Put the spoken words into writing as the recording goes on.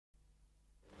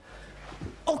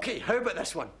OK, how about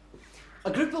this one? A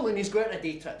group of loonies go out on a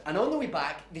day trip, and on the way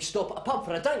back, they stop at a pub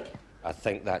for a drink. I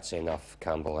think that's enough,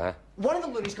 Campbell, eh? One of the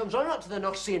loonies comes running up to the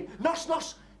nurse saying, "Nurse,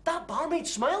 nurse, that barmaid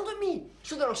smiled at me."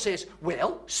 So the nurse says,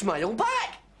 "Well, smile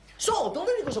back." So the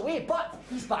loony goes away, but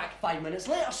he's back 5 minutes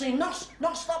later saying, "Nurse,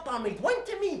 nurse, that barmaid winked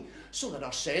at me." So the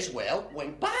nurse says, "Well,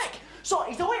 wink back." So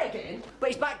he's away again, but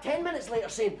he's back 10 minutes later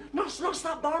saying, "Nurse, nurse,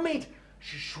 that barmaid,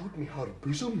 she showed me her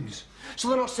bosoms." So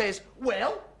the nurse says,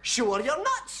 "Well, show her your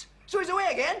nuts." So he's away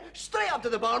again, straight up to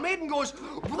the barmaid and goes,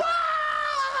 "Wah!"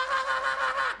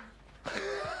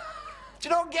 Do you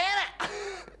not get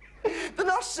it? The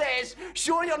nurse says,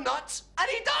 "Show your nuts," and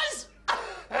he does. All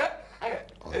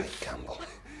right, Campbell.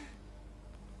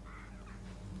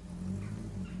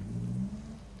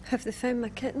 Have they found my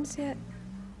kittens yet?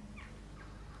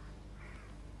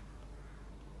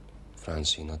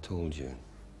 Francine, I told you.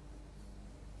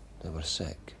 They were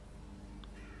sick.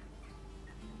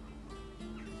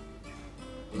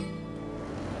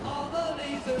 All the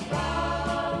leaves are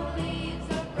brown,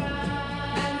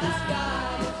 and the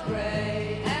sky is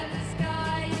grey, I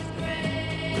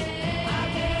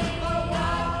came for a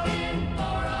walk,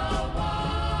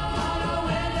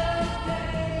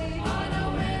 on a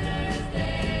winter's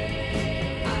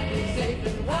day, I'd be safe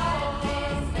and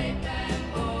warm, if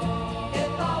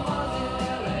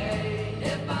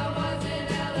I was in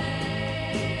LA,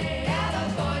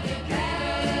 California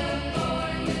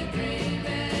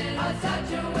dreaming of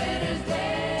such a winter's day.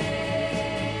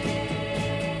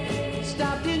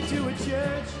 Stopped into a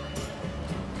church,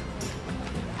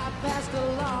 I passed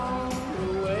along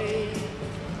the way.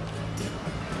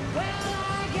 Well, I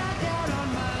got down on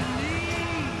my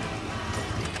knees,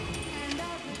 and I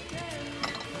was praying.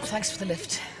 Thanks for the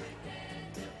lift.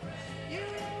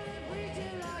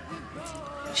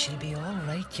 She'll be all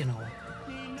right, you know.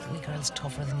 The wee girl's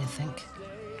tougher than you think.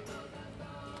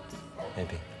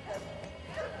 Maybe.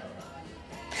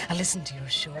 I listened to your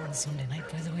show on Sunday night,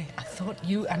 by the way. I thought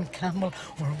you and Campbell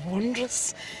were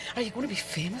wondrous. Are you going to be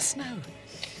famous now?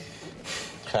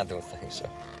 I don't think so.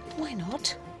 Why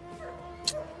not?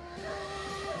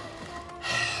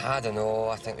 I don't know.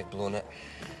 I think we've blown it.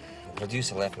 The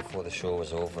producer left before the show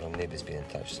was over and nobody's been in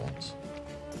touch since.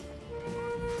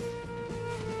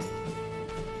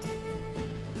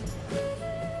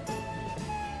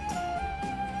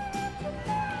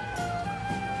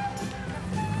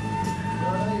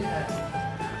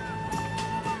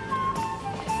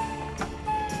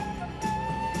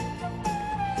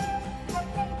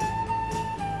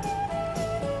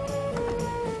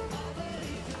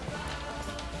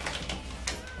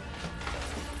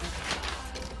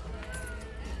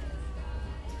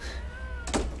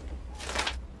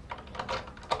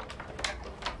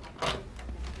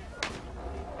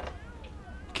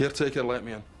 Caretaker let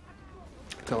me in.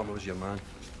 Tell him I was your man.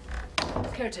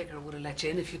 Caretaker would have let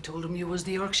you in if you told him you was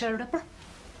the Yorkshire Ripper.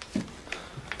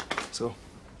 So,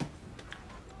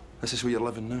 this is where you're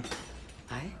living now?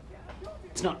 Aye.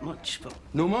 It's not much, but...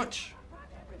 No much?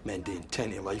 Men doing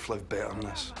 10 to life live better than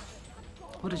this.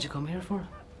 What did you come here for?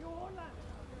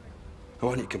 I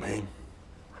want you to come home.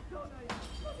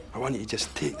 I want you to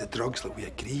just take the drugs like we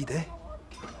agreed, eh?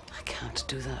 I can't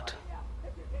do that.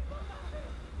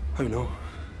 How no?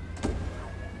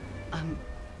 I'm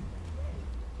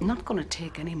not going to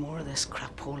take any more of this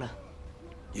crapola.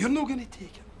 You're not going to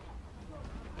take it.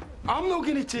 I'm not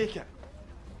going to take it.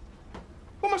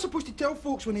 What am I supposed to tell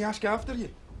folks when they ask after you?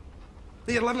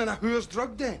 That you're living in a whore's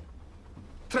drug den?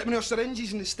 Tripping our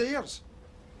syringes in the stairs?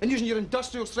 And using your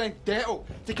industrial strength Dettol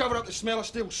to cover up the smell of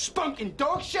stale spunk and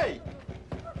dog shit?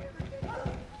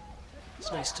 It's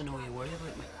nice to know you worry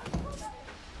about me.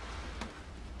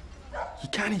 You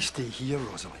can't stay here,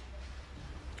 Rosalie.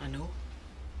 I know.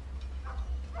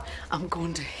 I'm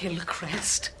going to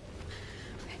Hillcrest.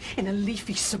 In a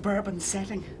leafy suburban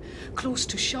setting, close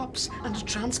to shops and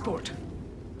transport.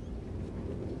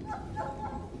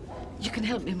 You can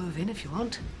help me move in if you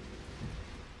want.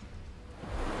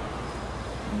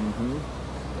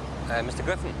 Mr.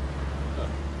 Griffin.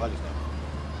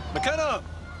 McKenna!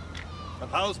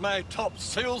 And how's my top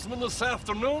salesman this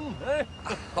afternoon, eh?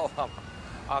 Oh,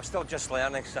 I'm still just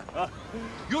learning, sir.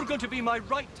 You're going to be my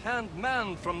right-hand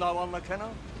man from now on, McKenna.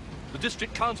 The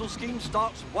district council scheme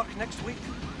starts work next week.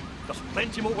 There's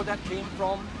plenty more where that came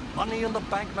from. Money in the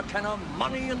bank, McKenna.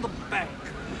 Money in the bank.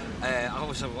 I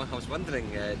was wondering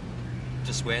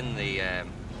just when the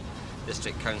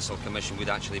district council commission would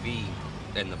actually be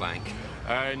in the bank.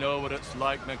 I know what it's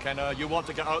like, McKenna. You want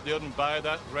to get out there and buy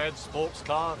that red sports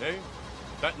car, eh?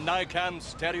 That Nikon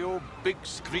stereo, big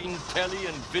screen telly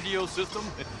and video system.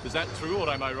 Is that true, or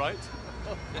am I right?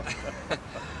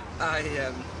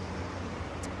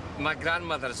 My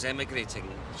grandmother's emigrating.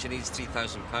 She needs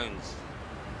 £3,000.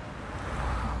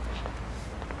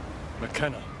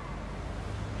 McKenna,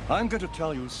 I'm going to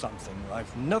tell you something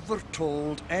I've never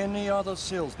told any other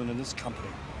salesman in this company.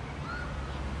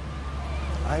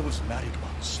 I was married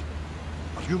once.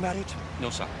 Are you married?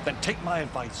 No, sir. Then take my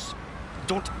advice.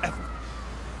 Don't ever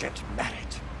get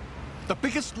married. The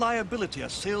biggest liability a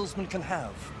salesman can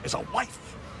have is a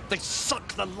wife. They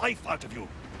suck the life out of you.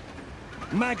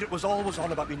 Margaret was always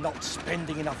on about me not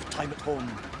spending enough time at home.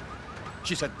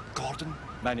 She said, Gordon,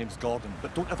 my name's Gordon,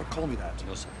 but don't ever call me that.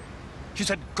 No, sir. She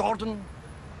said, Gordon,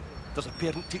 there's a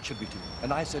parent-teacher meeting.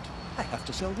 And I said, I have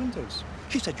to sell windows.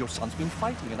 She said, your son's been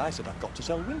fighting. And I said, I've got to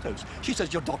sell windows. She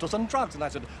says, your daughter's on drugs. And I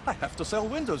said, I have to sell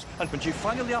windows. And when she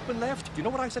finally up and left, do you know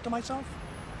what I said to myself?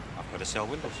 I've got to sell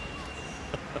windows.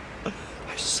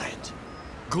 I said,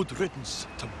 good riddance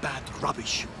to bad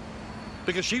rubbish.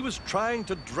 Because she was trying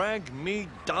to drag me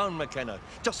down, McKenna,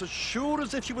 just as sure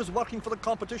as if she was working for the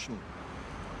competition.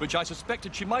 Which I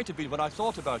suspected she might have been when I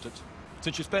thought about it,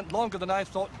 since she spent longer than I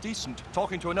thought decent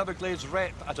talking to an Everglades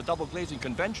rep at a double glazing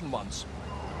convention once.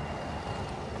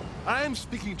 I'm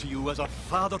speaking to you as a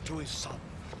father to his son.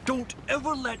 Don't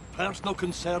ever let personal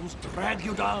concerns drag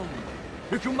you down.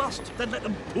 If you must, then let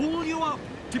them pull you up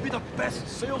to be the best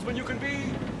salesman you can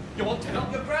be. You want to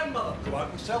help your grandmother, go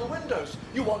out and sell windows.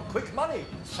 You want quick money,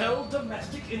 sell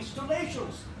domestic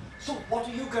installations. So what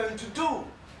are you going to do? I'm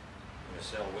going to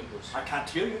sell windows. I can't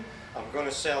hear you. I'm going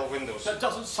to sell windows. That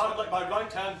doesn't sound like my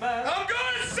right-hand man. I'm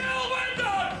going to sell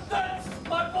windows! That's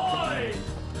my boy!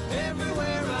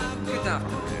 Good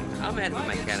afternoon. I'm Edward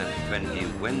McKenna of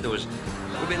Twinview Windows.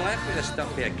 We've been left with a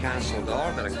stuff here cancelled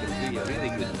order and can do you a really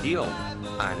good deal.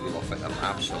 And we'll offer them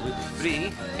absolutely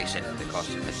free, except for the cost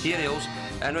of materials,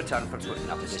 in return for putting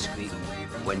up a discreet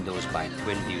Windows by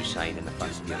Twinview sign in the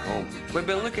front of your home. We've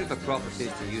been looking for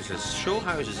properties to use as show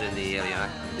houses in the area. I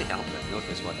couldn't help but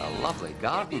notice what a lovely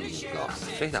garden you've got. I'm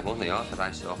afraid I'm only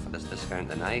authorised to offer this discount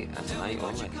tonight, and tonight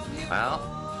only. Well,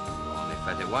 you only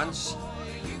fit it once.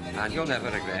 And you'll never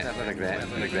regret,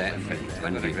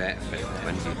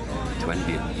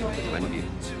 Twinview.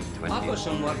 I've got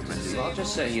some work to do. I'll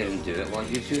just sit here and do it while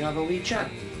you two have a wee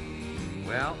chat.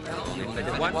 Well, only fit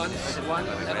it once.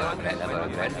 Never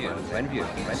regret, Twinview.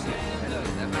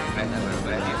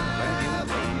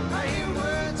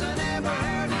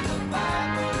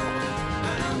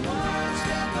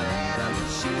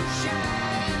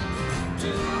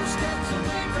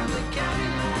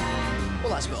 Well,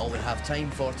 that's about all we have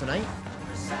time for tonight.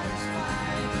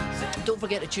 Don't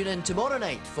forget to tune in tomorrow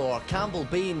night for Campbell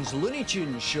Bain's Looney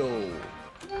Tunes show.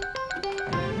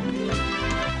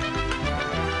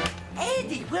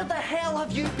 Eddie, where the hell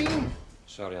have you been?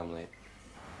 Sorry I'm late.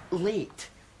 Late?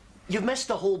 You've missed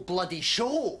the whole bloody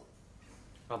show.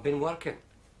 I've been working.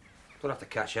 Don't have to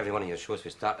catch every one of your shows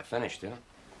from start to finish, do I?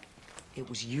 It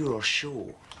was your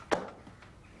show.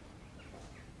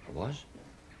 It was?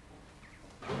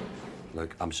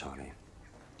 Look, I'm sorry.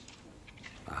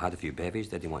 I had a few bevies,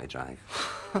 didn't want to drive.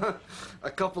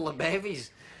 A couple of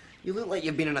bevies? You look like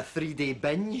you've been on a 3-day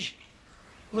binge.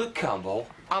 Look, Campbell,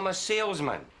 I'm a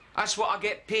salesman. That's what I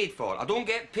get paid for. I don't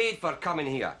get paid for coming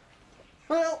here.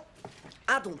 Well,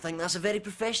 I don't think that's a very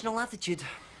professional attitude.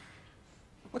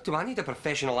 What do I need a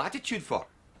professional attitude for?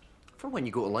 For when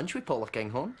you go to lunch with Paula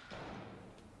Kinghorn.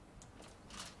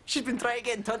 She's been trying to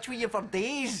get in touch with you for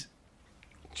days.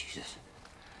 Jesus.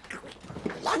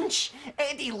 Lunch!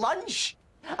 Eddie, lunch!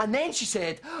 And then she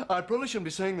said, I probably shouldn't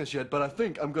be saying this yet, but I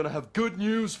think I'm going to have good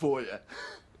news for you.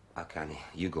 I can't.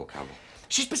 You go, Campbell.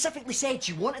 She specifically said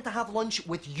she wanted to have lunch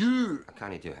with you. I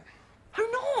can't do it. How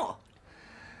not?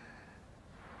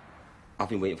 I've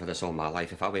been waiting for this all my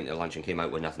life. If I went to lunch and came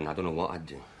out with nothing, I don't know what I'd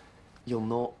do. You'll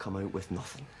not come out with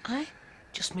nothing. Aye,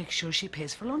 just make sure she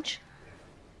pays for lunch.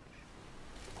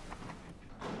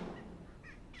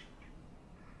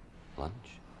 Lunch?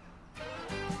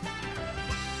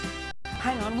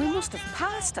 Hang on, we must have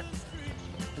passed it.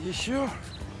 Are you sure?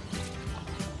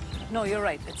 No, you're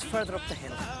right. It's further up the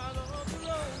hill.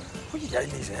 What are you getting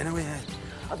these anyway, Ed?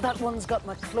 That one's got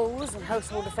my clothes and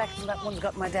household effects, and that one's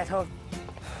got my Dettol.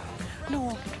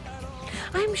 No,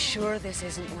 I'm sure this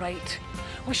isn't right.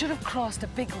 We should have crossed a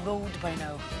big road by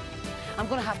now. I'm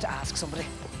going to have to ask somebody.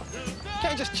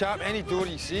 Can't just chap any door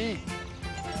you see.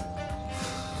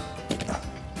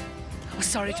 Oh,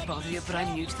 sorry to bother you, but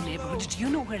I'm new to the neighbourhood. Do you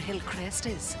know where Hillcrest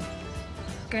is?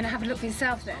 Going to have a look for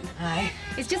yourself, then? Aye.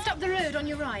 It's just up the road on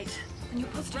your right. And you'll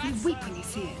positively weep when you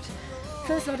see it.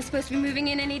 First lot is supposed to be moving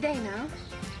in any day now.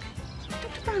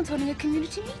 Dr. Brown's holding a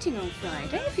community meeting on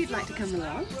Friday, if you'd like to come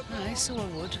along. Aye, so I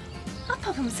would. I'll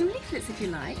pop in with some leaflets if you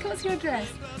like. What's your address?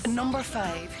 Number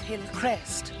 5,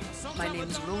 Hillcrest. My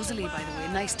name's Rosalie, by the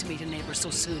way. Nice to meet a neighbour so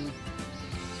soon.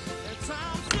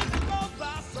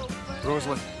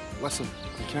 Rosalie, listen,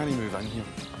 you can't move in here.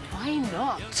 Why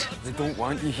not? They don't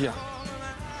want you here.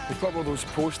 They put all those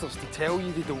posters to tell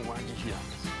you they don't want you here.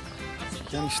 You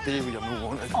can't stay where you're not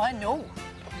wanted. Oh, I know.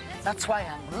 That's why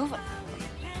I'm moving.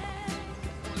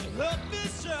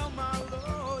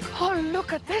 Oh,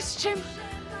 look at this, Jim.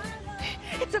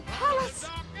 It's a palace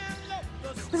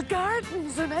with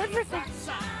gardens and everything.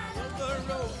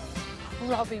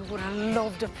 Robbie would have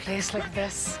loved a place like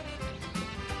this.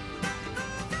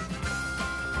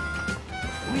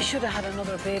 We should have had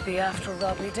another baby after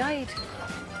Robbie died.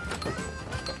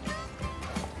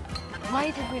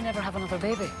 Why did we never have another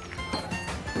baby?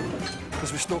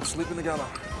 Because we stopped sleeping together.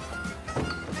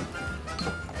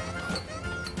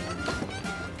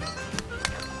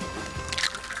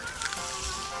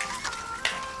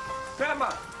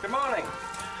 Grandma, good morning.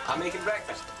 I'm making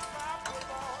breakfast.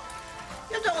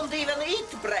 You don't even eat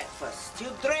breakfast. You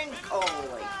drink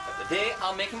only. But today,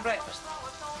 I'm making breakfast.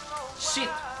 Sit.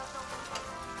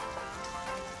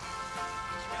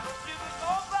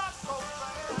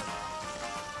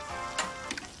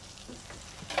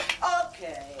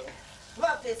 Okay.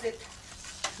 What is it?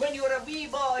 When you're a wee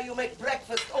boy, you make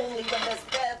breakfast only when there's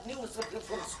bad news of you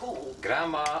from school.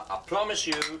 Grandma, I promise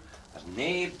you, there's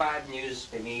no bad news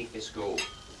for me for school.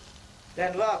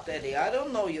 Then what, Eddie? I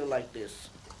don't know you like this.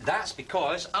 That's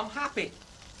because I'm happy.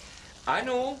 I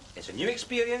know it's a new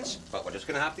experience, but we're just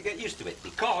going to have to get used to it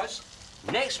because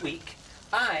next week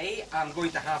I am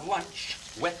going to have lunch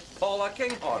with Paula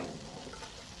Kinghorn.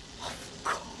 Of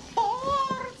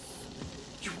course!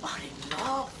 You are in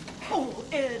love. Oh,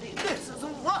 Eddie, this is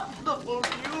wonderful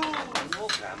news. No,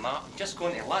 Grandma, I'm just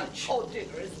going to lunch. Oh,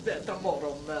 dinner is better, more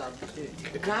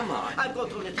romantic. Grandma. I'm going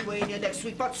to Lithuania next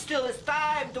week, but still it's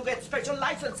time to get special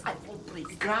license. I will please.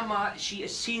 Grandma, she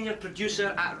is senior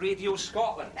producer at Radio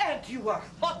Scotland. And you are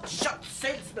hotshot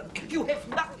salesman. You have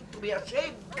nothing to be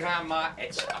ashamed. Grandma,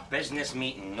 it's a business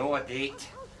meeting, no a date.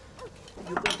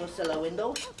 You going to sell a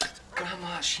window?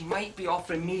 Grandma, she might be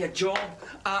offering me a job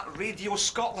at Radio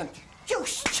Scotland. You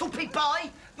stupid boy!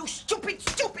 You stupid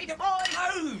boy!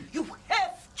 How? You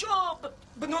have job!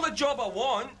 But not the job I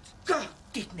want. God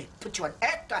didn't he put you on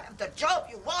earth to have the job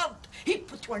you want? He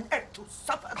put you on earth to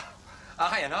suffer.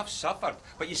 Aye, enough suffered.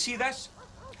 But you see this?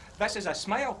 This is a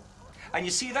smile. And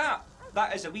you see that?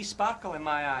 That is a wee sparkle in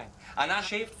my eye. And I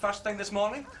shaved first thing this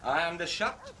morning. I ironed the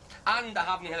shirt. And I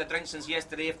haven't had a drink since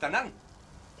yesterday afternoon.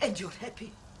 And you're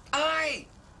happy? Aye!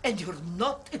 And you're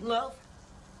not in love?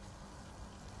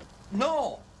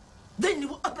 No! Then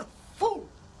you are a fool!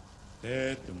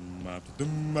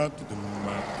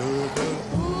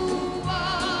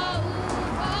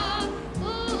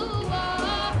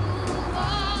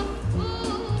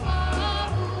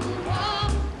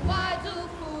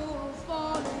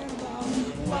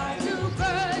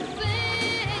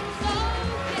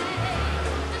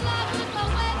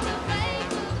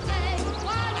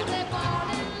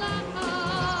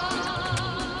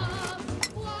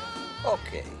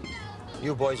 Okay.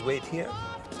 You boys wait here.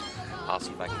 I'll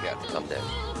see if I can get her to come down.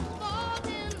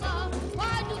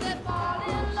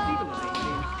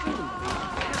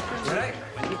 You right?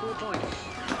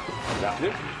 Good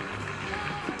afternoon.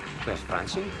 Where's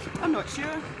Francine? I'm not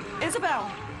sure.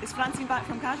 Isabel, is Francine back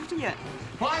from casualty yet?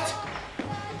 What?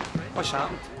 What's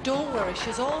happened? Don't worry,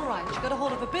 she's all right. She got a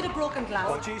hold of a bit of broken glass.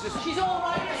 Oh, Jesus. She's all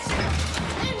right.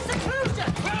 In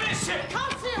seclusion! Where is she?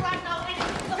 Can't see her right now, Eddie.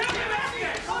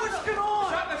 What's going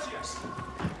on?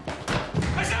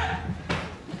 What's that?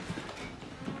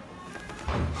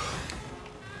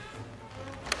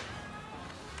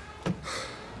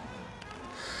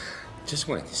 Just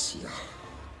wanted to see her.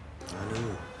 I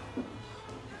know.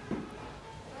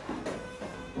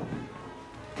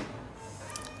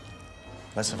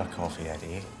 Let's have a coffee,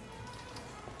 Eddie.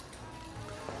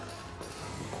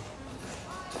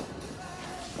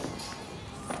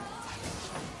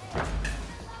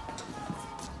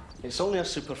 It's only a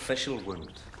superficial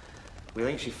wound. We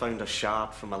think she found a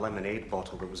shard from a lemonade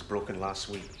bottle that was broken last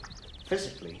week.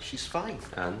 Physically, she's fine.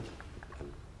 And?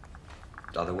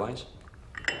 Otherwise?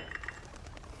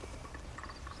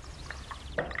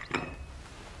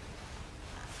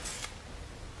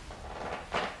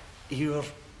 You're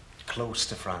close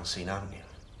to Francine, aren't you?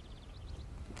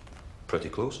 Pretty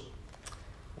close.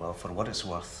 Well, for what it's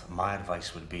worth, my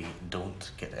advice would be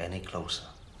don't get any closer.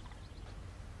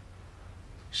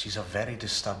 She's a very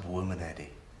disturbed woman,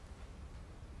 Eddie.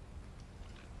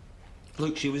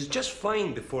 Look, she was just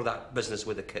fine before that business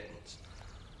with the kittens.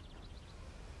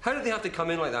 How did they have to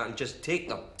come in like that and just take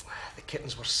them? The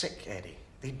kittens were sick, Eddie.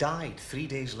 They died 3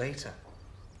 days later.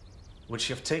 Would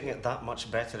she have taken it that much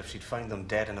better if she'd found them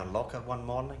dead in her locker one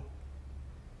morning?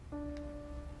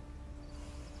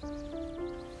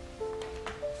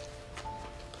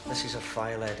 This is a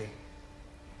file, Eddie.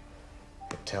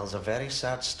 It tells a very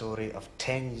sad story of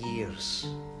 10 years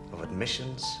of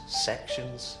admissions,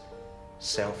 sections,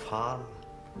 self-harm.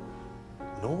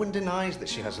 No one denies that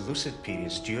she has lucid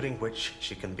periods during which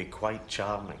she can be quite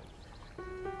charming.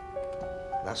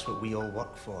 That's what we all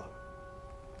work for.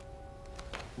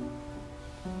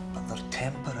 But they're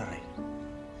temporary.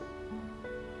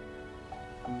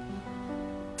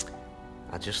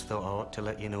 I just thought I ought to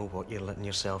let you know what you're letting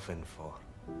yourself in for.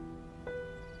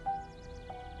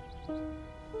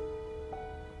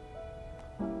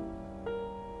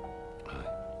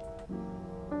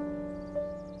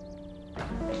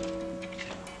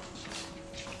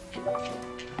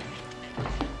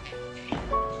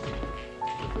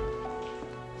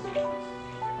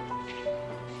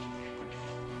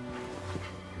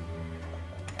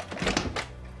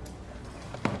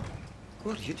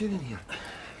 What are you doing here?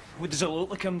 What does it look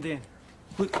like I'm doing?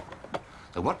 Look,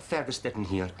 the work Fergus did in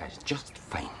here is just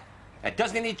fine. It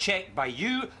doesn't need checked by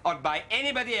you or by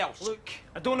anybody else. Look,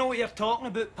 I don't know what you're talking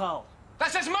about, pal.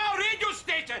 This is my radio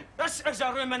station! This is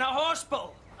a room in a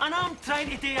hospital, and I'm trying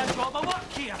to do a job of work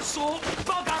here, so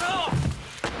bugger off!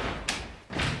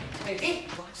 Eddie,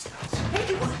 bastards!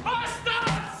 Eddie, what?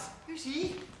 Bastards! Who's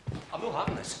he? I'm not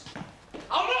having this.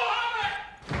 I'm not having it!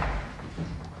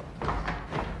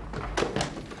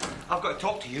 I've got to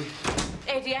talk to you.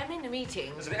 Eddie, I'm in a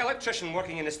meeting. There's an electrician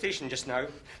working in the station just now.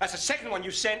 That's the second one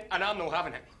you sent, and I'm not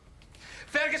having it.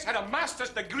 Fergus had a master's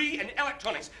degree in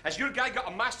electronics. Has your guy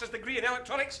got a master's degree in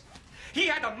electronics? He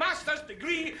had a master's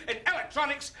degree in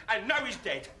electronics, and now he's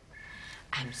dead.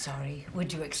 I'm sorry.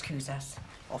 Would you excuse us?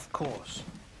 Of course.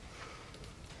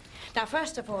 Now,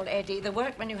 first of all, Eddie, the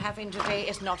workman you have in today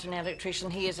is not an electrician.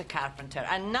 He is a carpenter.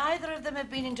 And neither of them have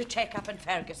been in to check up on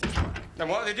Fergus's work. Then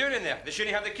what are they doing in there? They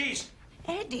shouldn't have the keys.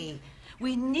 Eddie,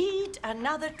 we need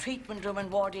another treatment room in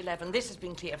Ward 11. This has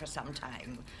been clear for some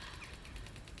time.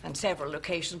 And several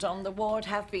locations on the ward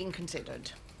have been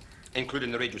considered.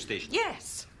 Including the radio station?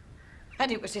 Yes.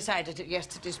 And it was decided at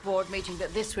yesterday's board meeting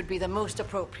that this would be the most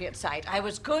appropriate site. I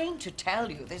was going to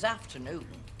tell you this afternoon.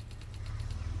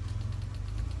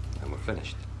 And we're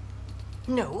finished.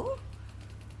 No.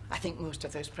 I think most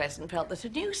of those present felt that a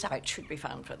new site should be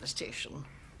found for the station,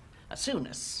 as soon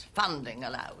as funding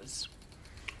allows.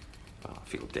 Well, I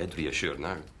feel dead reassured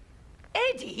now.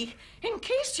 Eddie, in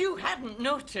case you hadn't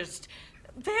noticed,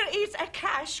 there is a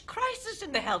cash crisis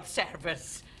in the health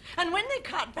service. And when they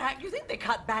cut back, you think they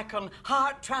cut back on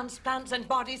heart transplants and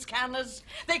body scanners?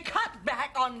 They cut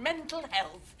back on mental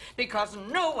health because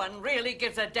no one really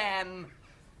gives a damn.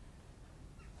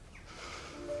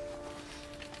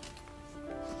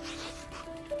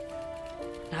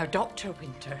 Now, Dr.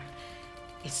 Winter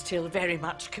is still very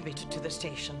much committed to the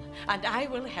station, and I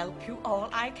will help you all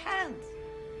I can.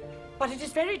 But it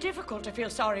is very difficult to feel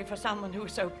sorry for someone who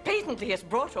so patently has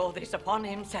brought all this upon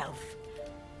himself.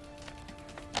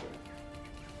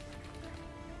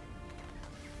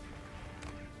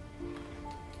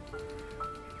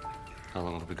 How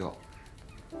long have we got?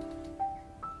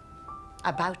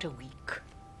 About a week.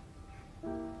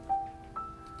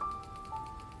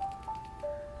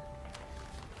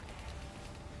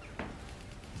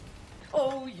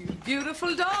 Oh, you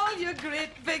beautiful doll, you great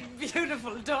big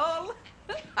beautiful doll.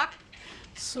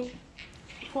 So,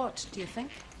 what do you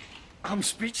think? I'm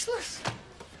speechless.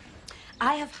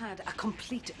 I have had a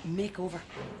complete makeover.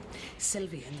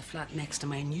 Sylvia in the flat next to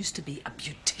mine used to be a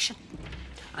beautician.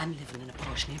 I'm living in a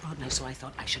posh neighborhood now, so I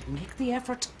thought I should make the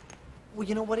effort. Well,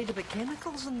 you're not worried about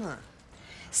chemicals and that?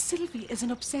 Sylvie is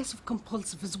an obsessive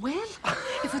compulsive as well.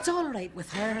 If it's all right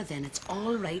with her, then it's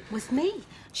all right with me.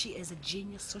 She is a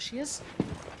genius, so she is.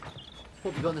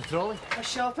 What have you got in the trolley? I'm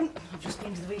shopping. I've just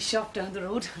been to the wee shop down the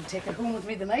road and take it home with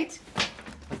me tonight.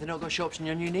 Have they not got shops in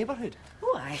your new neighbourhood?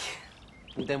 Oh, aye.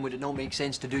 Well, then would it not make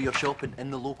sense to do your shopping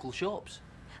in the local shops?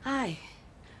 Aye.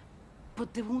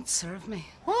 But they won't serve me.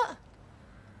 What?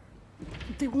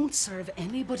 They won't serve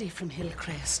anybody from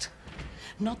Hillcrest.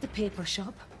 Not the paper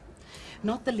shop.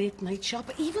 Not the late-night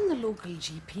shop. Even the local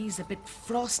GP's a bit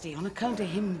frosty on account of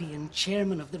him being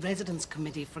chairman of the residence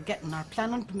committee for getting our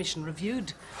planning permission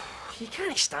reviewed. You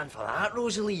can't stand for that,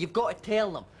 Rosalie. You've got to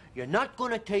tell them you're not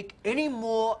going to take any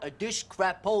more of this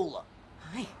crapola.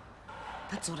 Aye.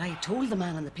 That's what I told the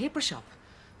man in the paper shop.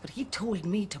 But he told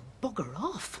me to bugger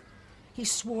off. He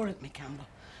swore at me, Campbell,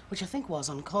 which I think was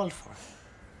uncalled for.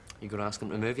 You going to ask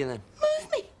them to move you then?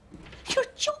 Move me? You're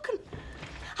joking.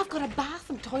 I've got a bath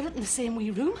and toilet in the same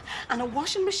wee room, and a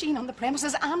washing machine on the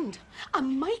premises, and a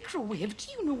microwave. Do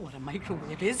you know what a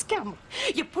microwave is, Campbell?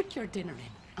 You put your dinner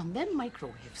in, and them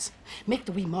microwaves make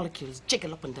the wee molecules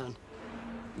jiggle up and down.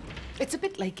 It's a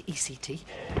bit like ECT.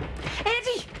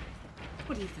 Eddie!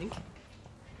 What do you think?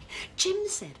 Jim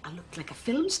said I looked like a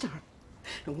film star.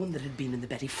 No one that had been in the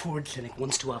Betty Ford clinic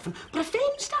once too often, but a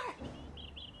film star.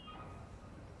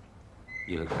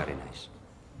 You look very nice.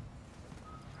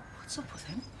 What's up with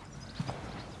him?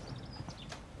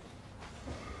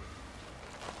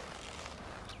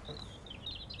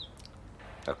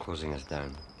 They're closing us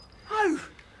down. How?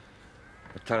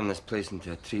 We're turning this place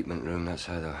into a treatment room. That's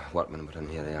how the workmen were in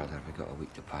here earlier. We got a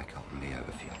week to pack up and be out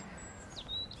of here.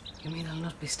 You mean I'll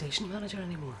not be station manager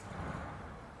anymore?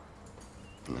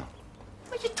 No.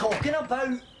 What are you talking about?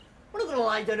 We're not going to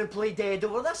lie down and play dead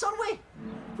over this, are we?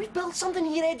 We've built something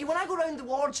here, Eddie. When I go round the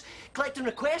wards collecting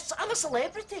requests, I'm a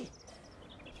celebrity.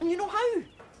 And you know how?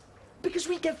 Because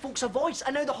we give folks a voice,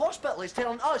 and now the hospital is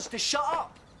telling us to shut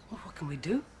up. Well, what can we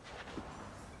do?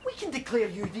 We can declare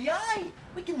UDI.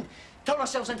 We can turn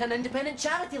ourselves into an independent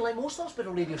charity like most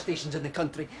hospital radio stations in the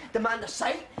country. Demand a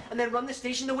site, and then run the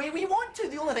station the way we want to.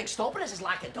 The only thing stopping us is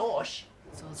lack of dosh.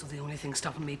 It's also the only thing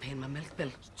stopping me paying my milk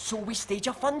bill. So we stage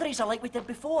a fundraiser like we did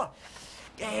before.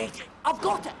 I've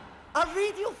got it. A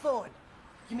radiothon.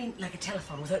 You mean like a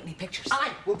telephone without any pictures?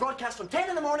 Aye, we'll broadcast from 10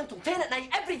 in the morning till 10 at night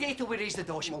every day till we raise the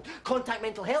dosh. We'll contact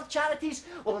mental health charities,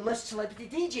 we'll enlist celebrity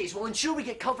DJs, we'll ensure we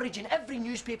get coverage in every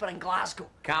newspaper in Glasgow.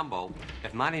 Campbell,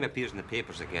 if my name appears in the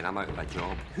papers again, I'm out of a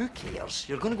job. Who cares?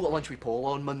 You're going to go to lunch with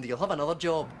Paula on Monday. You'll have another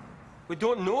job. We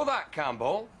don't know that,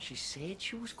 Campbell. She said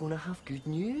she was going to have good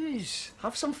news.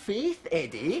 Have some faith,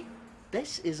 Eddie.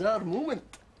 This is our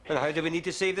moment. And how do we need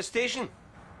to save the station?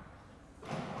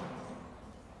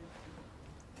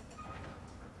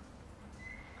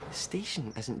 The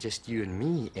station isn't just you and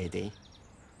me, Eddie.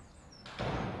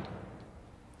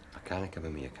 I can't come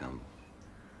in with you, Campbell.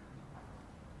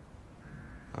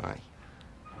 Aye.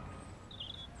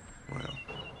 Well.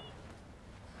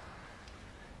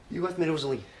 You with me,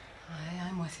 Rosalie? Aye,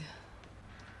 I'm with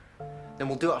you. Then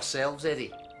we'll do it ourselves,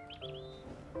 Eddie.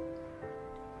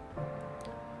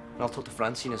 And I'll talk to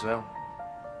Francine as well.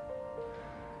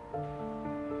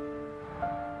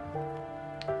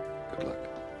 Good luck.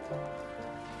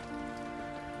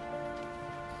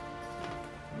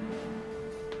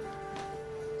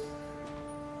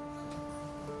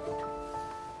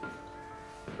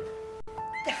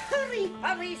 Hurry,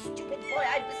 hurry, stupid boy,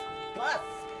 I missed the bus.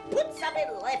 Put some in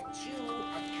left shoe.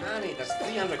 I can't. There's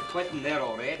 300 quid in there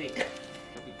already.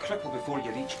 You'll be crippled before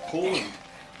you reach Poland.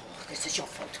 Oh, this is your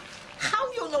fault.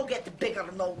 How you no get the bigger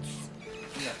notes?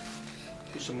 Here,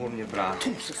 put some more in your bra.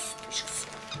 Too suspicious.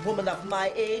 Woman of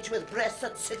my age with breasts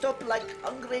that sit up like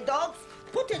hungry dogs.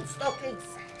 Put in stockings.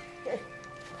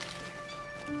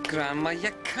 Grandma,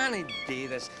 you can't do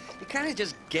this. You can't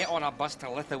just get on a bus to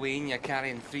Lithuania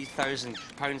carrying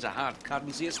 £3,000 of hard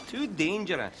currency. It's too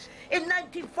dangerous. In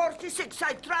 1946,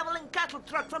 I traveled in cattle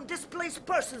truck from displaced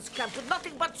persons camp with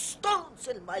nothing but stones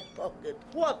in my pocket.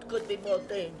 What could be more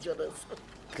dangerous?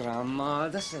 Grandma,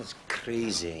 this is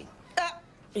crazy.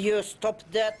 You stop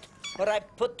that, or I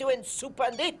put you in soup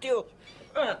and eat you.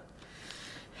 I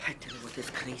tell you what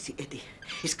is crazy, Eddie.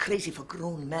 It's crazy for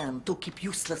grown men to keep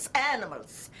useless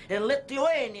animals. In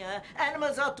Lithuania,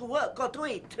 animals are to work or to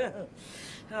eat.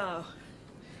 Oh,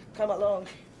 come along.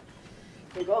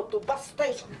 We go to bus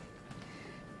station.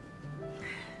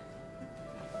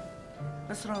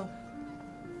 What's wrong?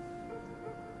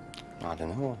 I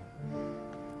don't know.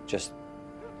 Just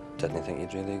didn't think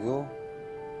you'd really go.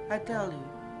 I tell you,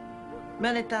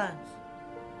 many times.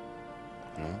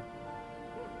 No?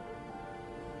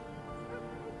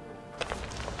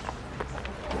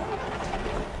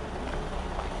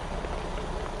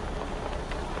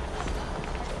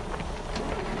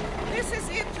 This is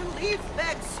it to leave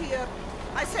bags here.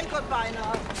 I say goodbye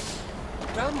now.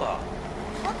 Grandma,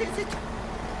 What is it?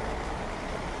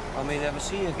 I may never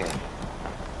see you again.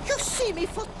 You see me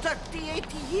for 38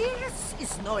 years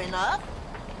is no enough.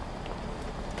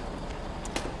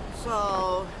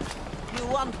 So, you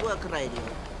want work radio?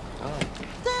 Oh.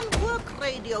 Then work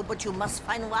radio, but you must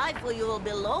find wife or you will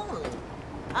be lonely.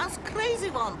 Ask crazy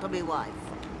one to be wife.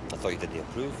 I thought you didn't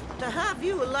approve. To have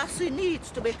you, lassie needs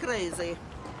to be crazy.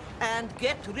 And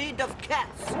get rid of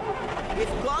cats. If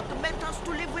God meant us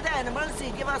to live with animals, he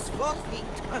give us 4 feet.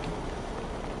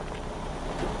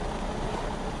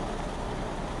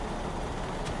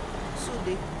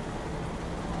 Sudi.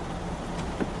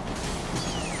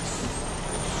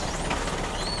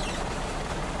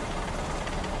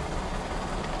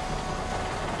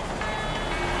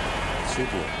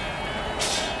 Sudi.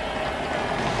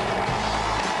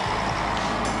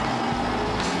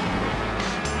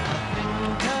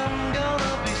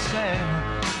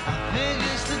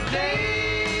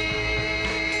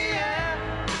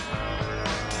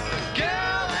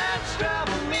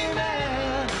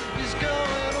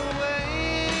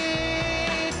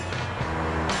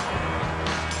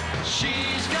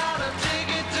 She's got a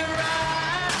ticket to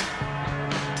ride.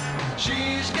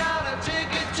 She's got a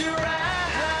ticket to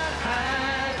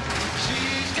ride.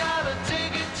 She's got a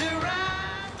ticket to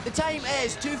ride. The time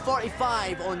is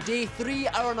 2:45 on day 3,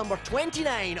 hour number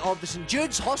 29 of the St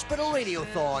Jude's Hospital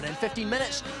Radiothon. In 15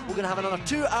 minutes, we're going to have another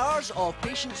 2 hours of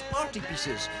patients' party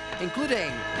pieces, including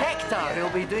Hector,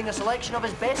 who'll be doing a selection of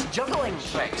his best juggling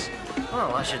tricks.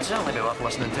 Well, that should certainly be worth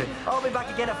listening to. I'll be back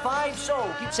again at 5,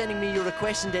 so keep sending me your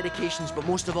requests and dedications, but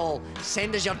most of all,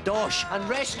 send us your dosh and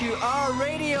rescue our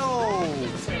radio!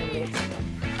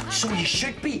 So you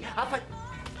should be.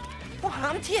 What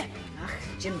happened to you?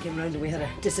 Jim came round and we had a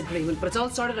disagreement, but it's all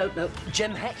sorted out now.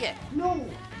 Jim hit you? No.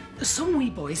 Some wee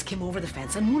boys came over the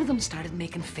fence and one of them started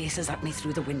making faces at me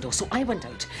through the window. So I went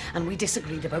out and we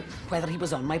disagreed about whether he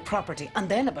was on my property and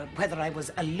then about whether I was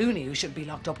a loony who should be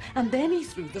locked up. And then he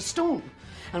threw the stone.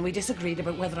 And we disagreed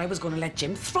about whether I was going to let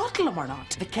Jim throttle him or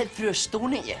not. The kid threw a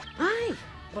stone at you? Aye.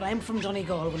 But I'm from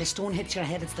Donegal. When a stone hits your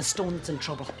head, it's the stone that's in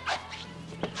trouble.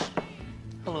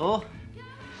 Hello.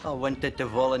 I wanted to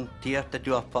volunteer to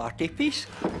do a party piece.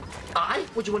 Aye?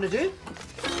 What do you want to do?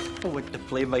 I want to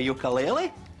play my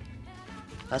ukulele.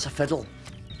 That's a fiddle.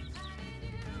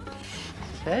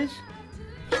 Says?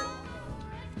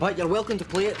 But you're welcome to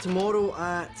play it tomorrow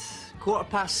at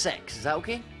 6:15. Is that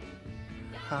okay?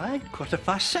 Aye,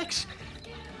 6:15.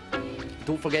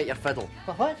 Don't forget your fiddle.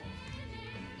 What?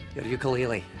 Your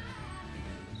ukulele.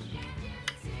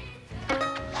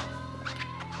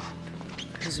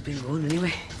 How's it been going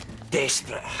anyway?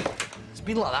 Desperate. It's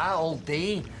been like that all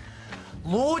day.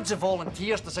 Loads of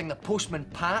volunteers to sing the Postman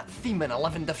Pat theme in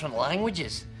 11 different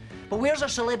languages. But where's our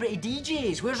celebrity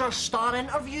DJs? Where's our star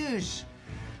interviews?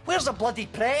 Where's the bloody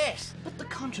press? But the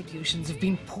contributions have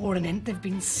been pouring in. They've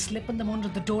been slipping them under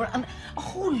the door, and a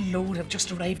whole load have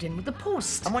just arrived in with the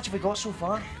post. How much have we got so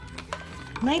far?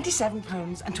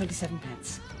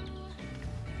 £97.27.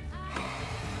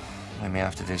 I may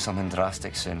have to do something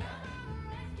drastic soon.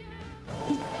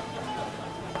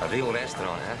 A real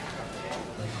restaurant, eh?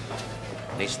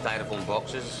 Nice styrofoam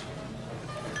boxes.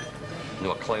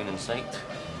 No clown in sight.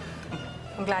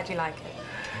 I'm glad you like it.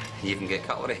 You even get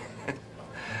cutlery.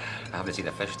 I haven't seen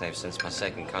a fish knife since my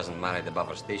second cousin married above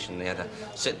our station. They had a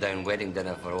sit-down wedding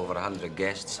dinner for over 100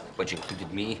 guests, which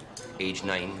included me, age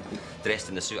 9, dressed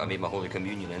in the suit I made my Holy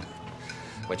Communion in,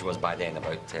 which was by then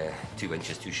about 2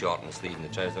 inches too short in the sleeve and the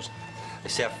trousers. They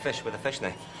served fish with a fish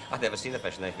knife. I'd never seen a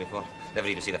fish knife before. Never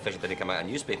even seen a fish that didn't come out of a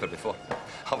newspaper before.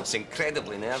 I was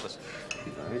incredibly nervous.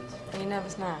 Are you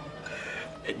nervous now?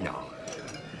 No.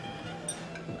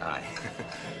 Aye,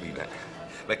 wee bit.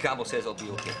 But Campbell says it'll be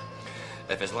okay.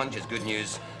 If his lunch is good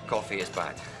news, coffee is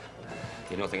bad.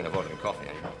 You're not thinking of ordering coffee,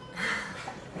 are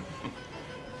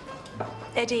you?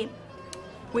 Eddie,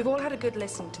 we've all had a good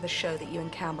listen to the show that you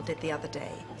and Campbell did the other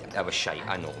day. I was shite,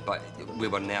 I know, but we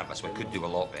were nervous. We could do a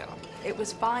lot better. It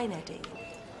was fine, Eddie.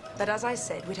 But as I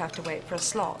said, we'd have to wait for a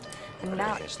slot. And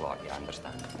now... A slot, yeah, I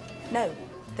understand. No,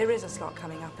 there is a slot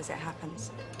coming up as it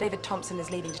happens. David Thompson is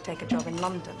leaving to take a job in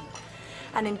London.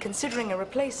 And in considering a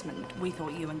replacement, we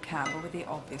thought you and Campbell were the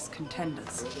obvious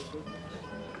contenders.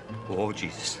 Oh,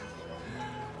 Jesus.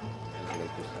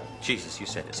 Jesus, you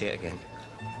said it. Say it again.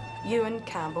 You and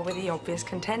Campbell were the obvious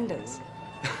contenders.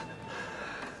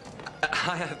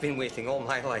 I have been waiting all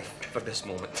my life for this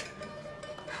moment.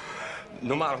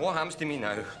 No matter what happens to me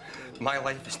now, my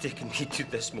life has taken me to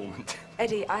this moment.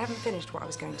 Eddie, I haven't finished what I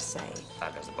was going to say.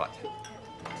 There's a but.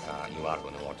 You are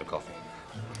going to order coffee.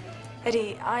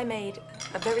 Eddie, I made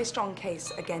a very strong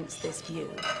case against this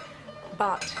view,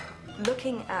 but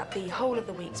looking at the whole of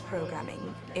the week's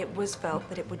programming, it was felt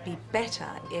that it would be better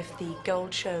if the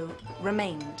Gold Show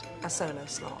remained a solo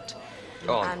slot.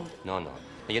 Oh, and no.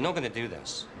 You're not going to do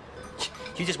this.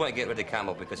 You just want to get rid of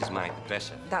Campbell because he's manic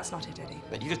depressive. That's not it, Eddie.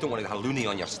 You just don't want to have a loony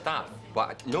on your staff.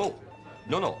 But no.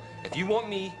 If you want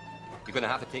me, you're going to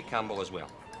have to take Campbell as well.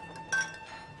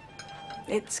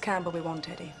 It's Campbell we want,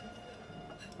 Eddie.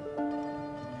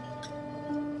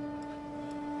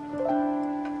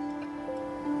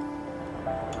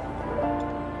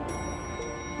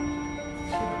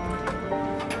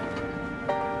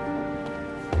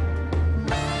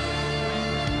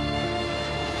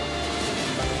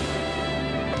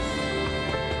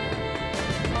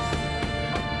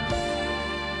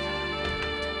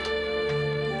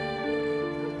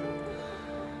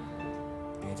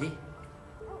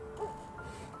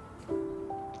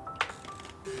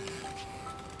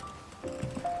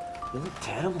 You look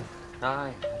terrible.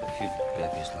 Aye, I had a few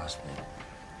bevies last night. Do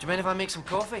you mind if I make some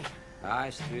coffee? Aye,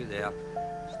 it's through there.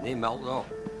 It's no milk, though.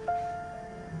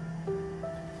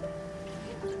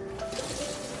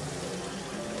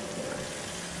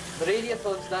 The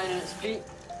radiothon's down on its feet.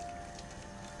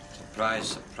 Surprise,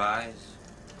 surprise.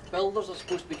 Builders are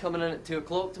supposed to be coming in at 2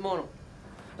 o'clock tomorrow.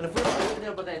 And if we're not over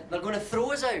there by then, they're going to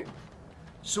throw us out.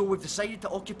 So we've decided to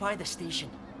occupy the station.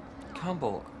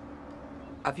 Campbell,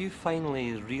 have you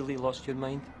finally really lost your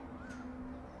mind?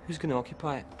 Who's going to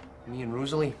occupy it? Me and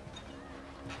Rosalie.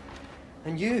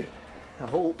 And you, I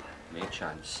hope. No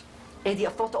chance. Eddie,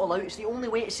 I've thought it all out. It's the only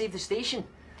way to save the station.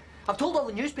 I've told all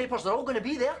the newspapers they're all going to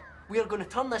be there. We are going to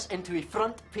turn this into a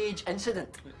front-page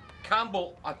incident.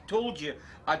 Campbell, I told you,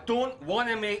 I don't want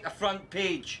to make a front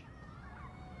page.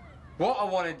 What I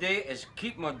want to do is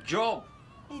keep my job.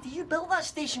 Eddie, you built that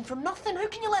station from nothing. How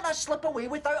can you let that slip away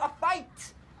without a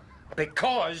fight?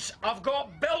 Because I've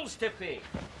got bills to pay.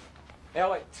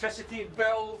 Electricity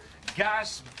bill,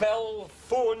 gas bill,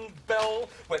 phone bill,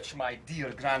 which my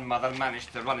dear grandmother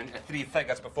managed to run into 3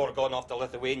 figures before going off to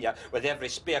Lithuania with every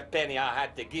spare penny I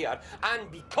had to give her.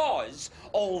 And because,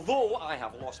 although I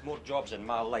have lost more jobs in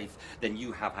my life than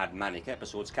you have had manic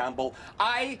episodes, Campbell,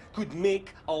 I could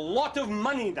make a lot of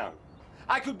money now.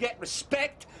 I could get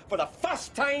respect for the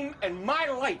first time in my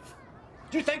life.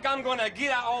 Do you think I'm going to give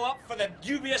that all up for the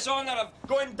dubious honour of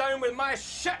going down with my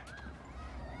ship?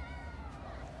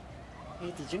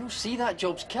 Hey, did you not see that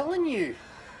job's killing you?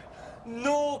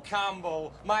 No,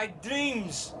 Campbell. My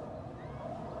dreams.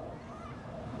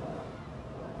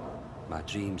 My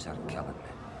dreams are killing me.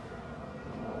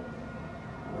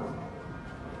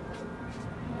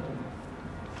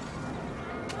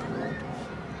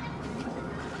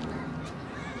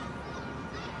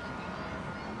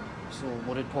 So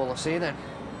what did Paula say then?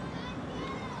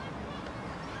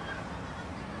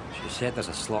 She said there's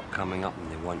a slot coming up and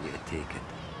they want you to take it.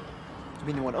 You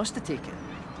mean they want us to take it?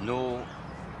 No,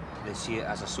 they see it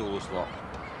as a solo slot.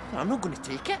 I'm not going to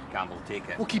take it. Campbell, take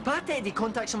it. We'll keep at it. They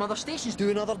contact some other stations, do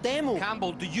another demo.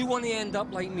 Campbell, do you want to end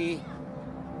up like me?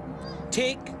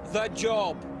 Take the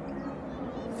job.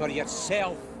 For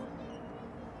yourself.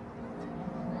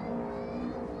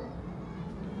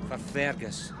 For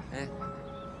Fergus, eh?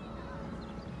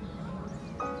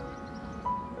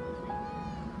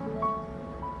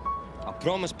 I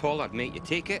promised Paul I'd make you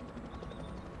take it.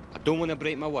 I don't want to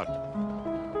break my word.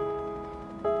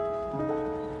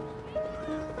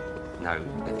 Now,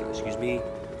 if you'll excuse me,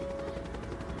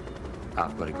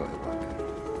 I've got to go to work.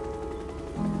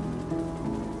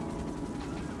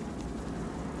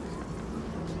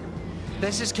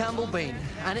 This is Campbell Bain,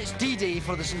 and it's D-Day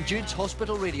for the St Jude's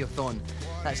Hospital Radiothon.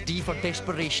 That's D for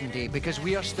Desperation Day, because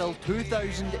we are still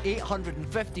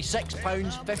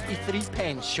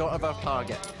 £2,856.53 short of our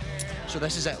target. So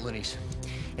this is it, loonies.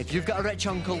 If you've got a rich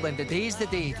uncle, then today's the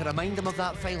day to remind him of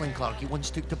that filing clerk he once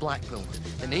took to Blackpool,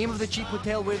 the name of the cheap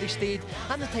hotel where they stayed,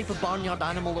 and the type of barnyard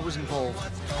animal that was involved.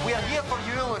 We are here for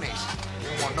you, loonies.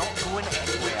 We're not going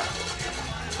anywhere.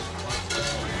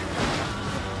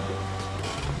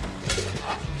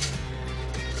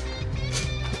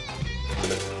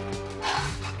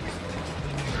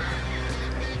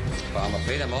 But I'm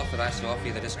afraid I'm authorised to offer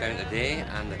you the discount today,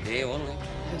 and the day only.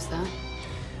 How's that?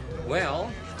 Well,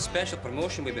 a special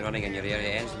promotion we've been running in your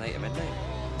area ends tonight at midnight.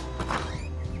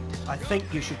 I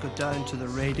think you should go down to the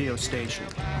radio station.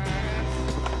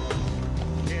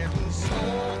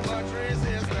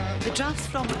 The drafts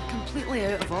from it are completely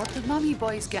out of order. My wee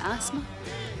boy's got asthma.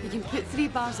 You can put 3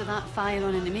 bars of that fire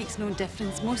on and it makes no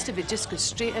difference. Most of it just goes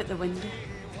straight out the window.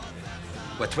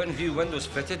 With twin view windows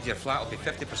fitted, your flat will be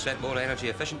 50% more energy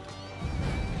efficient.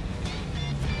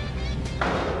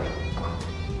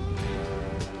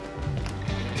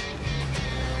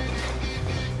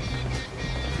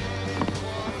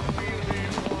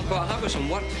 But I have got some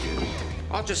work to do.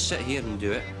 I'll just sit here and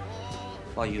do it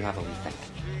while you have a wee think.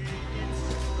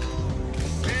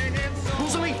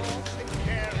 Rosalie!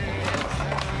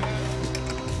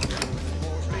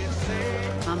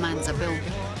 My man's a builder.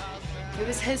 It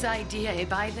was his idea to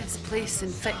buy this place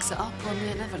and fix it up, only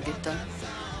it never got done.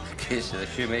 A case of the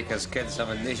shoemaker's kids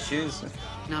having nice shoes.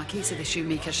 No, a case of the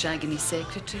shoemaker shagging his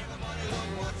secretary.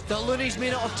 The loonies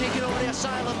may not have taken over the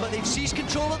asylum, but they've seized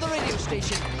control of the radio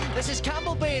station. This is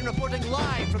Campbell Bain reporting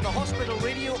live from the hospital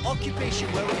radio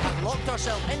occupation, where we have locked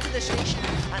ourselves into the station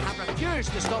and have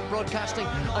refused to stop broadcasting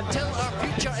until our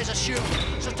future is assured.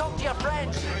 So talk to your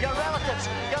friends, your relatives,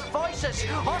 your voices.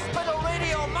 Hospital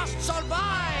radio must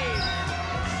survive!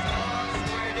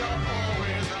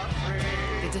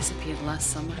 They disappeared last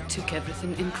summer, took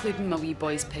everything, including my wee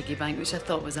boy's piggy bank, which I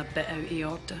thought was a bit out of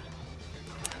order.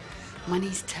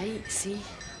 Money's tight, see?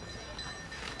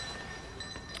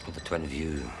 Well, the twin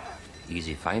view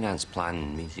easy finance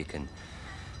plan means you can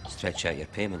stretch out your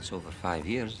payments over 5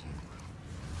 years.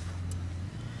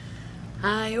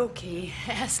 Aye, OK. It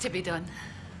has to be done.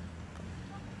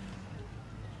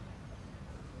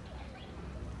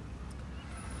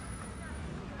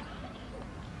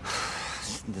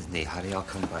 There's no hurry, I'll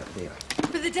come back there.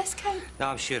 But the discount? No,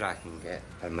 I'm sure I can get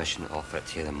permission to offer it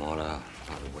to you tomorrow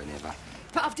or whenever.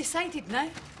 But I've decided now.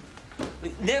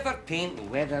 Look, never paint the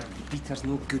weather. Beater's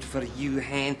no good for you,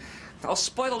 hen. I'll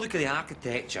spoil the look of the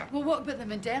architecture. Well, what about the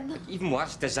Moderna? Even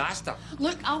worse, disaster.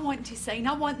 Look, I want to sign.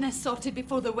 I want this sorted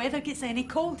before the weather gets any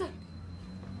colder.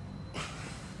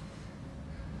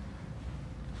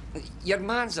 Your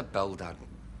man's a builder.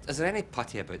 Is there any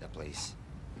putty about the place?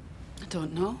 I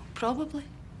don't know. Probably.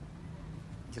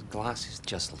 Your glass is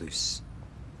just loose.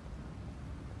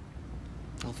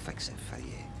 I'll fix it for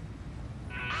you.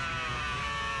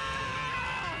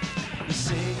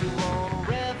 Say you want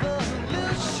a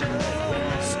revolution.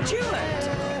 Stuart,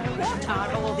 what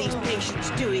are all these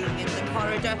patients doing in the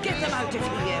corridor? Get them out of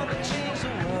here.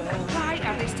 Why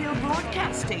are they still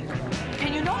broadcasting?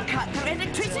 Can you not cut their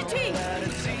electricity?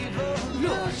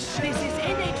 Look, this is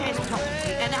NHS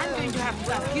property, and I'm going to have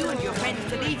to ask you and your friends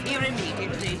to leave here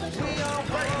immediately.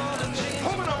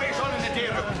 Home and away, son, in the day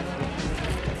room.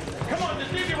 Come on,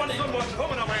 just leave you one of the good ones.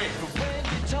 Home and away. When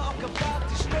you talk about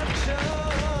destruction.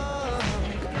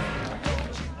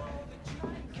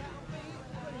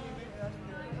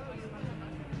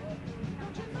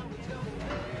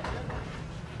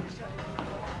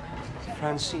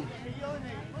 Francine,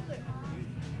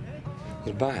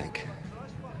 you're back.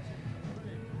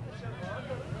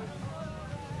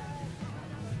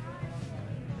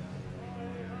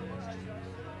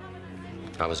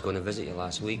 I was going to visit you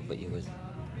last week, but you was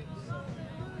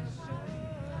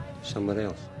somewhere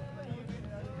else.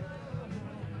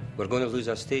 We're going to lose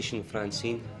our station,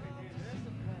 Francine.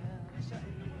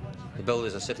 The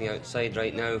builders are sitting outside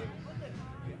right now,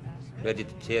 ready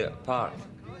to tear it apart.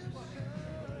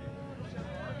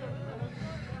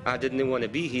 I didn't want to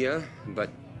be here, but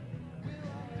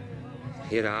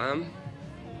here I am.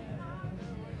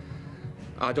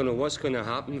 I don't know what's going to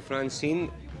happen,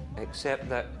 Francine, except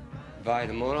that by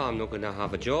tomorrow I'm not going to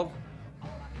have a job.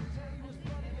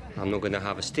 I'm not going to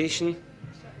have a station.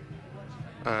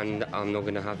 And I'm not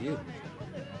going to have you.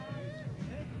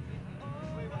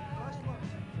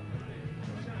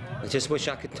 I just wish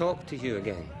I could talk to you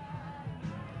again.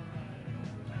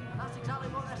 That's exactly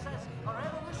what this is. A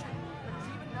revolution. Because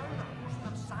even now, the forces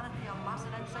of sanity are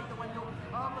massing outside the window,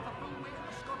 armed with the full weight of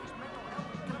the Scottish Mental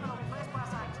Health and Criminal Trespass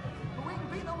Act. But we can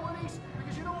beat them, Linnies,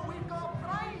 because you know what we've got?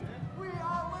 Pride! We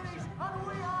are Linnies, and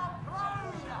we are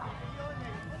proud!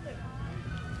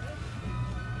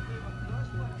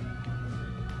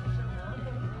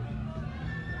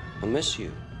 I miss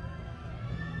you.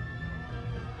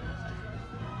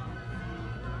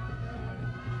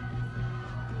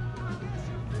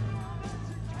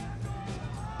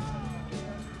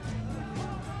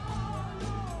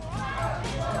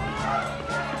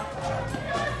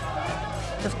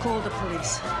 They've called the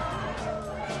police.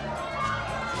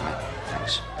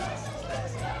 Thanks.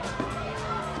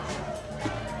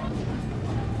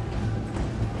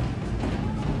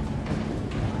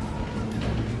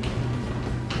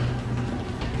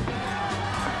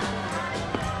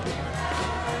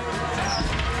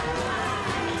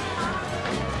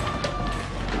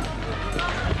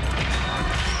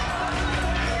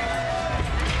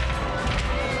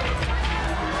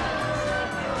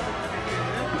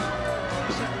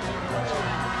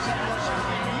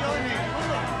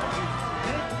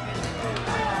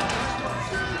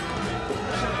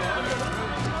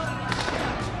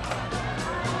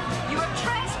 You are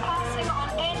trespassing on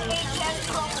NHS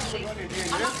property.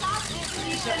 I must ask you to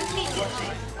leave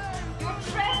immediately. You are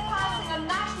trespassing on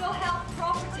national health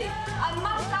property. I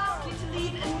must ask you to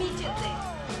leave immediately.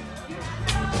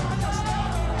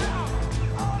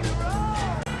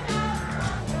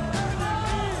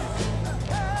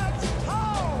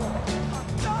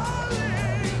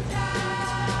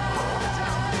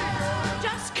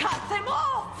 Just cut them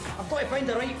off! I've got to find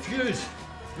the right fuse.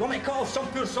 You want me to cut off some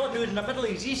poor sod who's in the middle of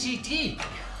his ECT?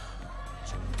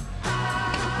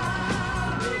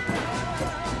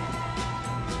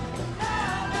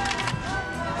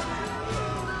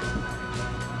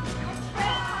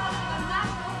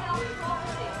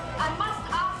 I must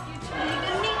ask you to leave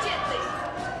immediately.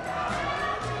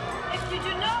 If you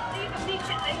do not leave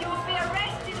immediately, you will be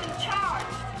arrested and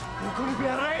charged. We're going to be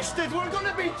arrested! We're going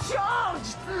to be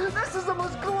charged! This is the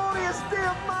most glorious day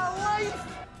of my life!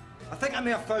 I think I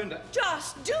may have found it.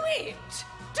 Just do it!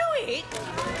 Do it!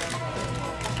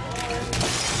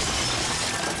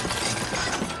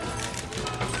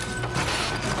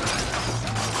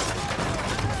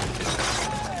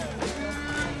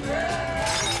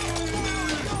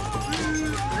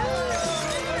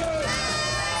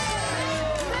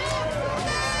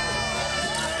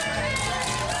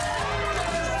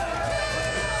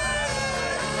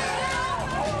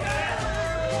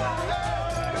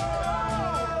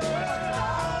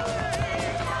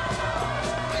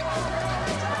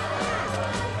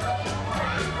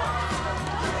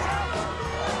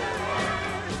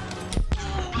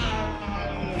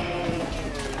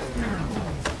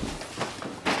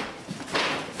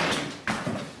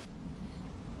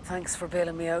 Thanks for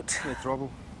bailing me out. No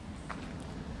trouble.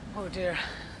 Oh dear.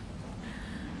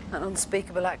 An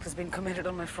unspeakable act has been committed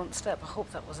on my front step. I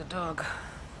hope that was a dog.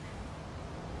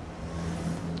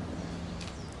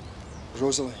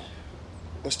 Rosalie,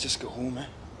 let's just go home, eh?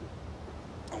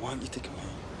 I want you to come home.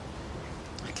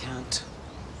 I can't.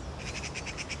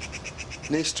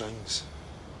 No strings.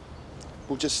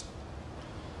 We'll just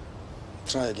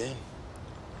try again.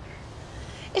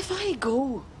 If I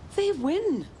go, they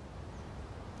win.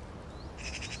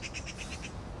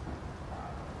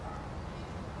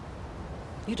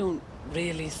 You don't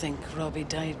really think Robbie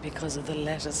died because of the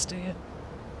lettuce, do you?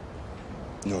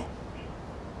 No.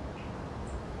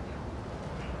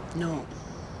 No.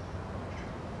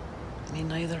 Me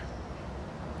neither.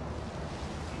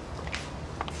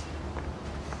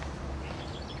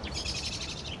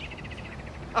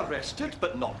 Arrested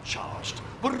but not charged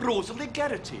were Rosalie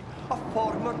Geraghty, a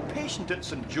former patient at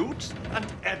St Jude's, and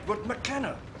Edward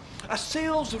McKenna, a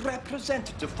sales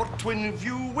representative for Twin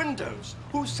View Windows,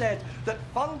 who said that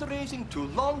fundraising to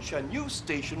launch a new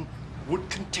station would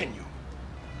continue.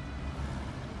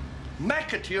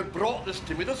 McAteer brought this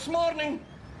to me this morning.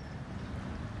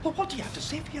 Well, what do you have to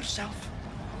say for yourself?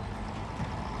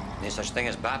 No such thing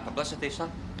as bad publicity,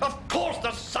 son. Of course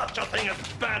there's such a thing as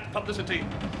bad publicity.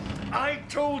 I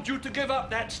told you to give up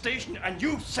that station, and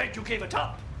you said you gave it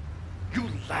up. You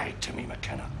lied to me,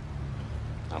 McKenna.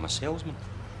 I'm a salesman.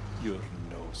 You're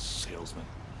no salesman.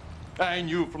 I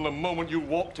knew from the moment you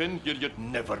walked in here you'd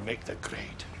never make the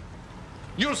grade.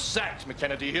 You're sacked,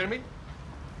 McKenna, do you hear me?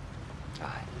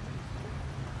 Aye.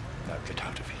 Now get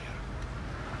out of here.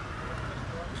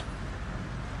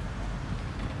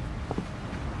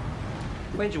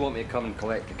 When do you want me to come and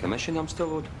collect the commission I'm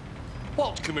still owed?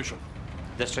 What commission?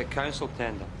 District Council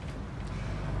tender.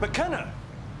 McKenna,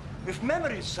 if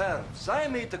memory serves, I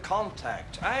made the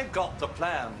contact, I got the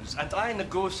plans, and I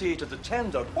negotiated the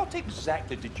tender. What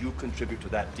exactly did you contribute to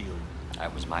that deal?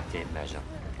 That was my tape measure.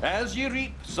 As ye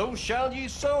reap, so shall ye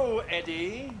sow,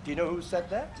 Eddie. Do you know who said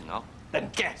that? No. Then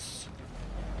guess.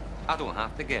 I don't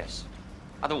have to guess.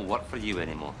 I don't work for you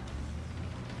anymore.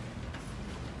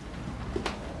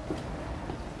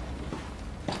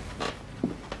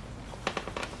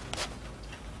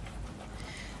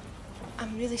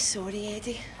 I'm really sorry,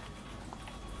 Eddie.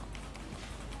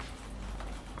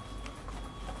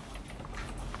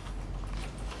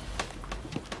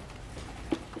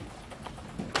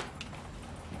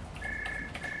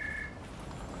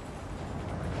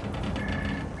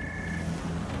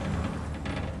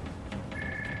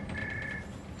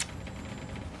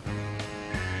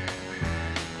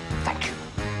 Thank you.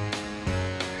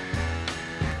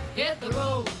 Hit the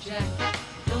road, Jack.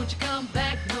 Don't you come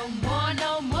back no more,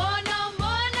 no more, no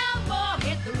more, no more.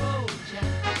 Hit the road, Jack.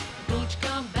 Don't you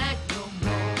come back no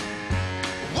more.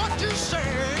 What you say?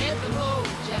 Hit the road,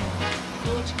 Jack.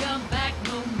 Don't you come back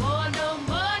no more, no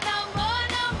more, no more,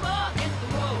 no more. Hit the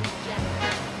road, Jack.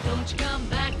 Don't you come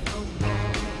back no more.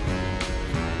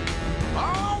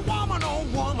 Oh,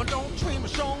 woman, don't treat me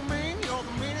so mean. You're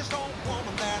the meanest old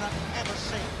woman that I've ever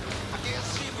seen. I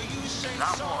guess if you say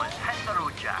That so. was Hit the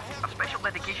Road, Jack. A special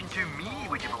dedication to me,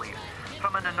 would you believe?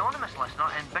 From an anonymous listener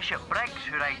in Bishop Briggs,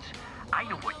 who writes, I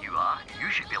know what you are. You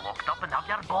should be locked up and have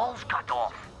your balls cut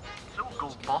off. So go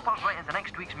boppers right into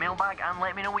next week's mailbag and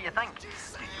let me know what you think. Do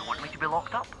you want me to be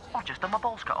locked up, or just have my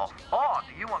balls cut off? Or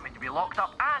do you want me to be locked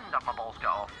up and have my balls cut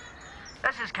off?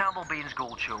 This is Campbell Bain's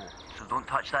Gold Show, so don't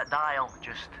touch that dial,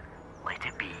 just let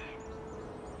it be.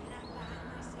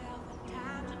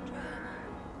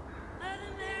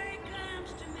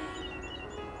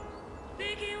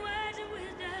 Speaking words of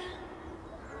wisdom,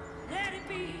 let it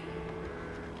be.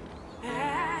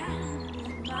 And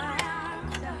in my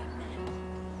arms,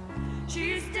 darling,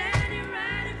 she's standing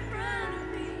right in front of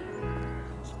me.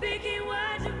 Speaking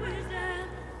words of wisdom,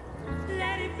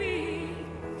 let it be.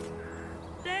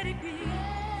 Let it be.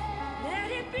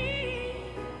 Let it be.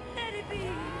 Let it be.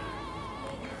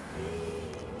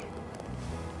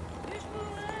 Whisper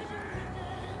words of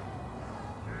wisdom,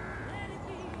 let it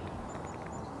be.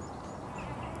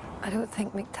 I don't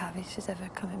think McTavish is ever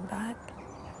coming back.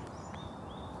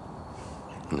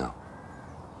 No.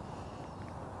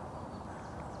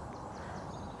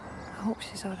 I hope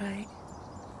she's all right.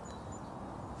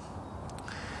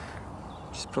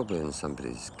 She's probably in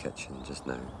somebody's kitchen just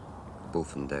now,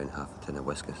 bolting down half a tin of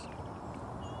whiskas.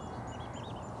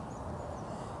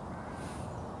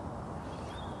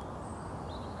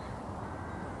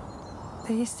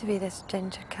 There used to be this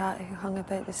ginger cat who hung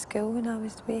about the school when I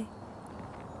was wee.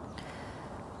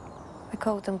 We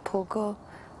called him Pogo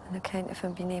on account of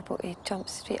him being able to jump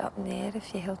straight up in the air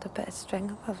if you held a bit of string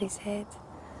above his head.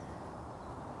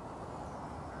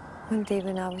 One day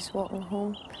when I was walking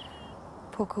home,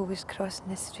 Pogo was crossing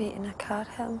the street and a car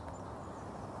hit him.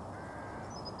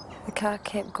 The car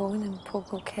kept going and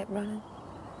Pogo kept running.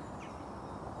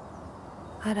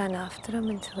 I ran after him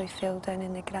until he fell down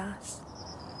in the grass.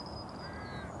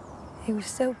 He was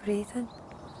still breathing.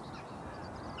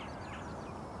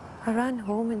 I ran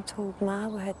home and told Ma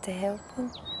we had to help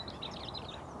him.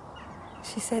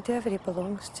 She said whoever he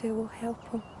belongs to will help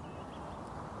him.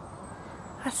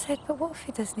 I said, but what if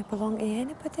he doesn't belong to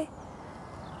anybody?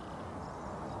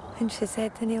 And she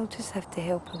said, then he'll just have to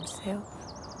help himself.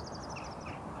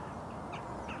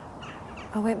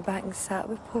 I went back and sat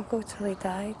with Pogo till he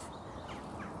died.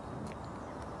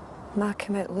 Ma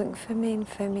came out looking for me and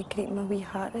found me greeting my wee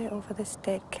heart out over this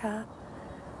dead cat.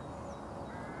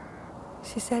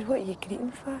 She said, what are you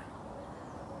greeting for?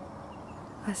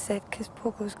 I said, 'cause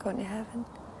Pogo's gone to heaven.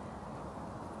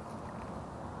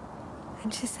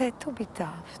 And she said, don't be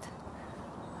daft.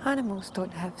 Animals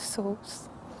don't have souls.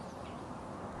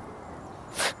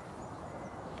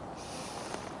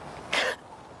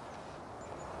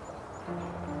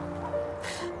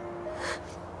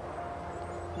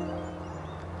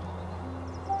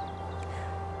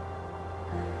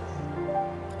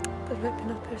 They're ripping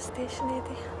up our station,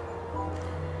 Eddie.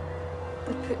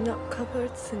 They're putting up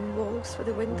cupboards and walls where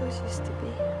the windows used to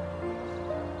be.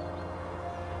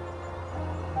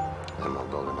 Then we'll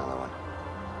build another one.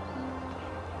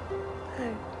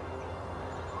 How?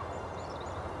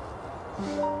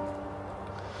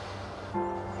 I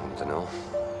don't know.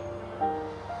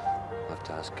 I'll have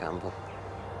to ask Campbell.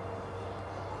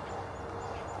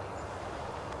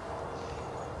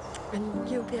 And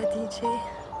you'll be a DJ,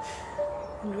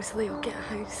 and Rosalie will get a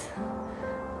house.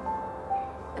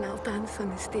 And I'll dance on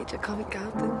the stage at Covent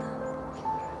Garden.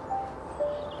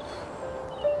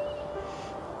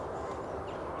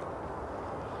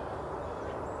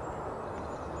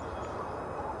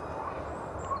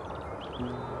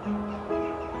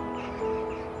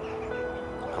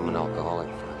 I'm an alcoholic,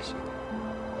 Francie.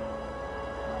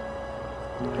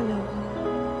 I know.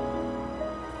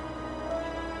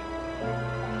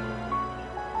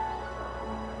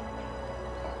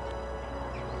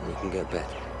 We can get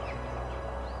better.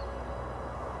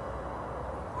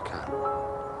 We can.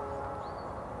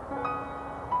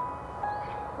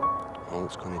 All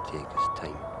it's going to take is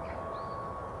time.